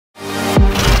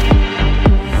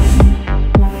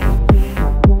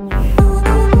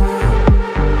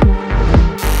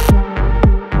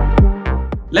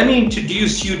me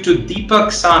introduce you to Deepak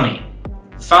Sahni,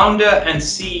 founder and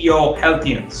CEO of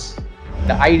Healthians.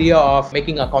 The idea of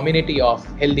making a community of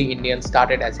healthy Indians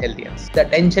started as Healthians. The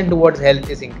attention towards health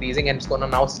is increasing and it's going to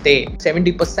now stay.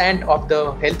 70% of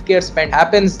the healthcare spend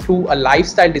happens through a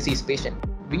lifestyle disease patient.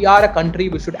 We are a country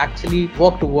which should actually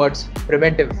work towards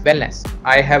preventive wellness.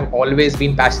 I have always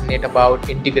been passionate about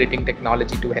integrating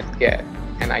technology to healthcare,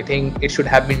 and I think it should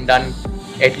have been done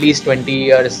at least 20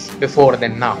 years before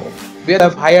than now. We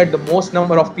have hired the most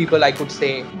number of people, I could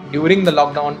say, during the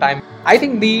lockdown time. I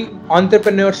think the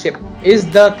entrepreneurship is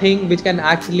the thing which can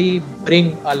actually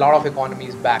bring a lot of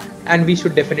economies back, and we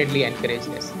should definitely encourage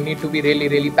this. You need to be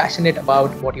really passionate about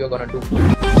what you're going to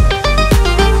do.